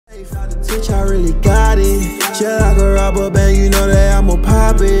Bitch, I really got it. Just like a rubber band, you know that I'ma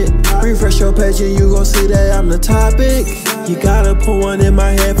pop it. Refresh your page and you gon' see that I'm the topic. You gotta put one in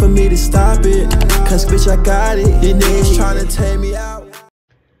my head for me to stop it. Cause bitch, I got it. These niggas tryna take me out.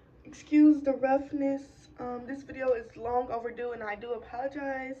 Excuse the roughness. This video is long overdue and I do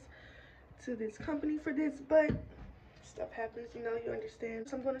apologize to this company for this, but stuff happens, you know, you understand.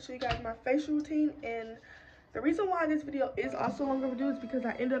 So I'm going to show you guys my facial routine, and the reason why this video is also long overdue is because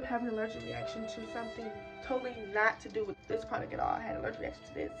I ended up having an allergic reaction to something totally not to do with this product at all. I had an allergic reaction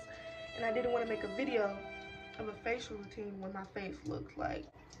to this, and I didn't want to make a video of a facial routine when my face looked like,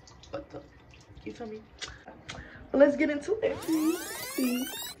 what the, you feel me? But let's get into it. See,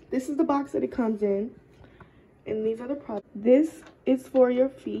 this is the box that it comes in, and these are the products. This is for your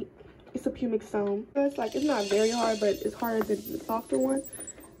feet. It's a pumic stone. It's like, it's not very hard, but it's harder than the softer one,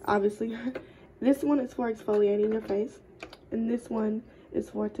 obviously. This one is for exfoliating your face, and this one is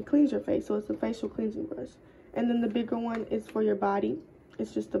for to cleanse your face. So it's a facial cleansing brush. And then the bigger one is for your body.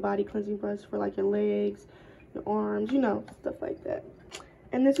 It's just the body cleansing brush for like your legs, your arms, you know, stuff like that.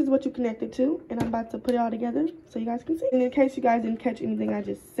 And this is what you connect it to, and I'm about to put it all together so you guys can see. And in case you guys didn't catch anything I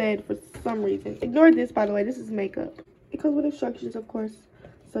just said for some reason, ignore this, by the way. This is makeup. It comes with instructions, of course,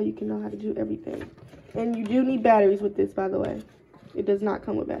 so you can know how to do everything. And you do need batteries with this, by the way. It does not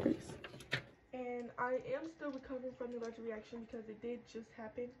come with batteries. And I am still recovering from the allergic reaction because it did just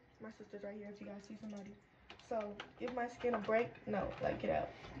happen. My sister's right here if you guys see somebody. So give my skin a break. No, like, get out.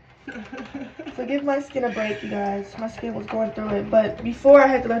 So give my skin a break, you guys. My skin was going through it. But before I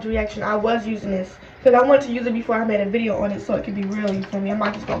had the allergic reaction, I was using this because I wanted to use it before I made a video on it so it could be real, you feel me? I'm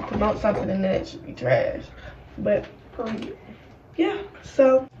not just going to promote something and then it should be trash. But yeah,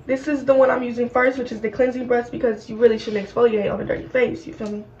 so this is the one I'm using first, which is the cleansing brush, because you really shouldn't exfoliate on a dirty face, you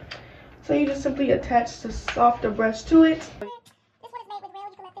feel me? So you just simply attach the softer brush to it. This one is made with real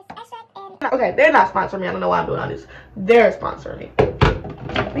eucalyptus extract and... Okay, they're not sponsoring me. I don't know why I'm doing all this. They're sponsoring me.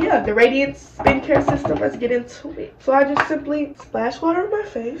 But yeah, the Radiance Spin-Care System. Let's get into it. So I just simply splash water on my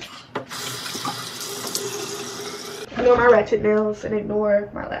face. Ignore my ratchet nails and ignore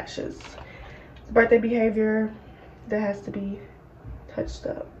my lashes. It's birthday behavior that has to be touched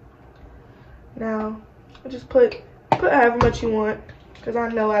up. Now, I just put however much you want, because I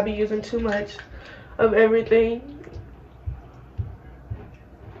know I be using too much of everything.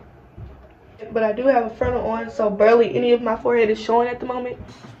 But I do have a frontal on, so barely any of my forehead is showing at the moment.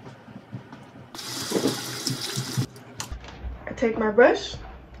 I take my brush,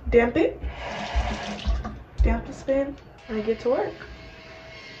 damp the spin, and I get to work.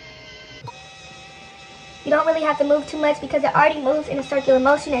 You don't really have to move too much because it already moves in a circular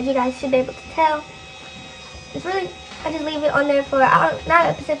motion, as you guys should be able to tell. It's really, I just leave it on there for not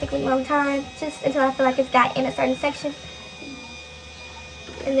a specifically long time, just until I feel like it's got in a certain section.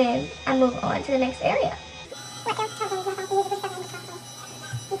 And then I move on to the next area.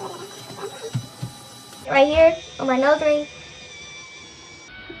 Right here on my nose ring.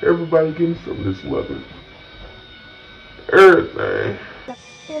 Everybody getting some of this weather. Everything.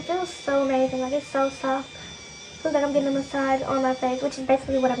 And it feels so amazing. Like, it's so soft. It feels like I'm getting a massage on my face, which is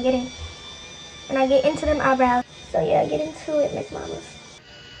basically what I'm getting. And I get into them eyebrows. So yeah, get into it, Miss Mamas.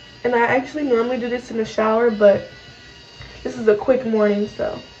 And I actually normally do this in the shower, but this is a quick morning,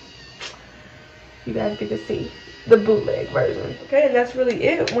 so you guys get to see the bootleg version. Okay, and that's really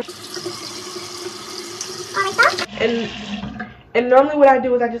it. And normally what I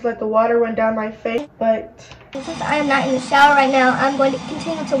do is I just let the water run down my face, but since I am not in the shower right now, I'm going to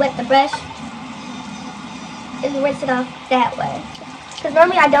continue to wet the brush and rinse it off that way. Because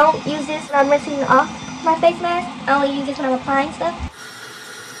normally I don't use this when I'm rinsing off my face mask. I only use this when I'm applying stuff.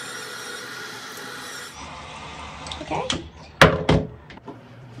 Okay.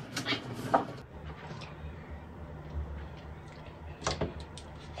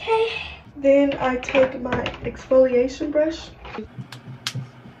 Okay. Then I take my exfoliation brush. See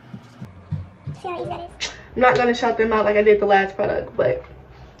how easy that is? I'm not going to shout them out like I did the last product, but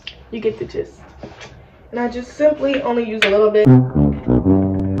you get the gist. And I just simply only use a little bit.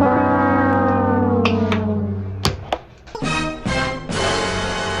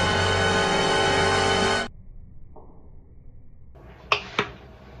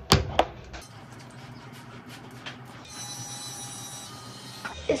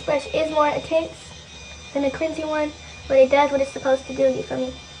 This brush is more intense than the cleansing one, but it does what it's supposed to do, you feel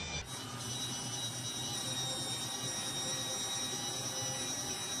me?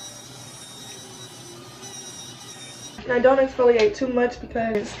 And I don't exfoliate too much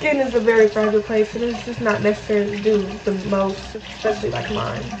because skin is a very fragile place and it's just not necessary to do the most, especially like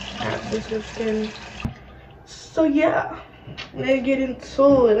mine. I have sensitive skin. So yeah, Let's get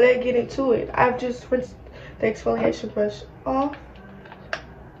into it. I've just rinsed the exfoliation brush off.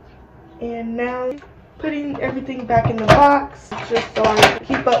 And now putting everything back in the box just so I can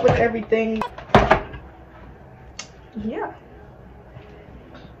keep up with everything. Yeah.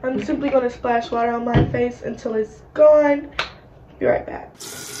 I'm simply going to splash water on my face until it's gone. Be right back.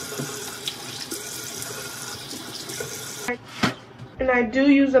 And I do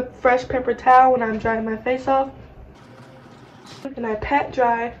use a fresh paper towel when I'm drying my face off. And I pat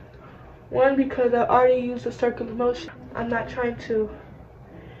dry. One, because I already used a circular motion. I'm not trying to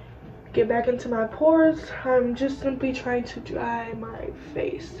get back into my pores. I'm just simply trying to dry my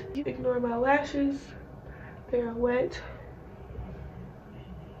face. Ignore my lashes. They are wet.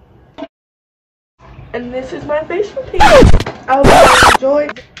 And this is my face routine. I hope you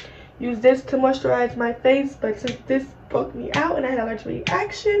enjoyed. Use this to moisturize my face, but since this broke me out and I had an allergic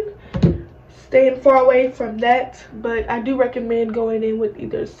reaction, staying far away from that. But I do recommend going in with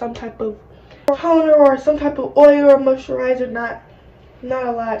either some type of toner or some type of oil or moisturizer, not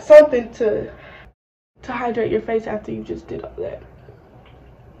a lot, something to hydrate your face after you just did all that.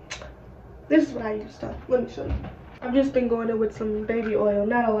 This is what I use stuff. Let me show you. I've just been going in with some baby oil,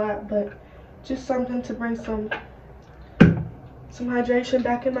 not a lot, but just something to bring some hydration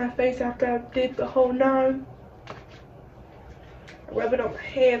back in my face after I did the whole 9. I rub it on my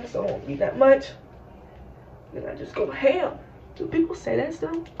hands so it won't be that much. Then I just go ham. Do people say that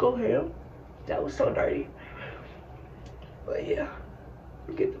still? Go ham? That was so dirty. But yeah,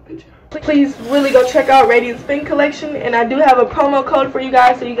 you get the picture. Please really go check out Radiance Spin Collection. And I do have a promo code for you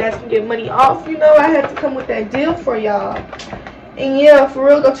guys so you guys can get money off. You know, I had to come with that deal for y'all. And yeah, for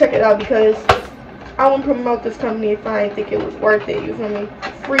real, go check it out because I wouldn't promote this company if I didn't think it was worth it. You feel me?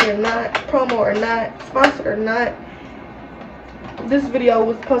 Free or not, promo or not, sponsored or not. This video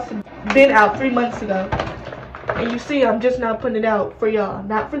was supposed to been out 3 months ago. And you see, I'm just now putting it out for y'all.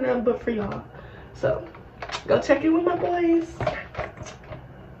 Not for them, but for y'all. So, go check in with my boys.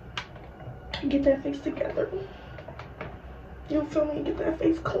 Get that face together. You feel me? Get that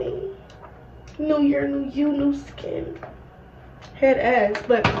face clean. New year, new you, new skin. Head ass,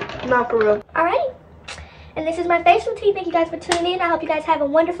 but not for real. Alright. And this is my face routine. Thank you guys for tuning in. I hope you guys have a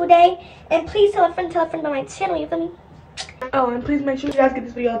wonderful day. And please tell a friend about my channel. You feel me? Oh, and please make sure you guys give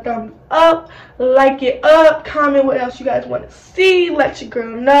this video a thumbs up, like it up, comment what else you guys want to see, let your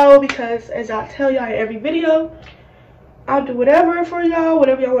girl know, because as I tell y'all in every video, I'll do whatever for y'all,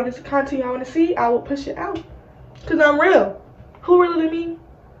 whatever y'all want to content y'all want to see, I will push it out, because I'm real. Who really than me?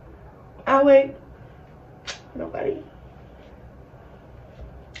 I'll wait. Nobody.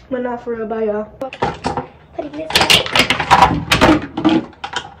 But not for real, bye y'all. Putting this out.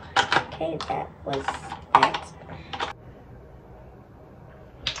 Okay, that was that.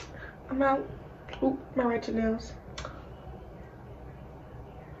 I'm out. Oop, my ratchet nails.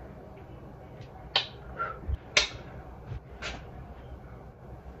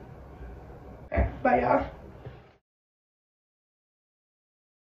 Bye y'all.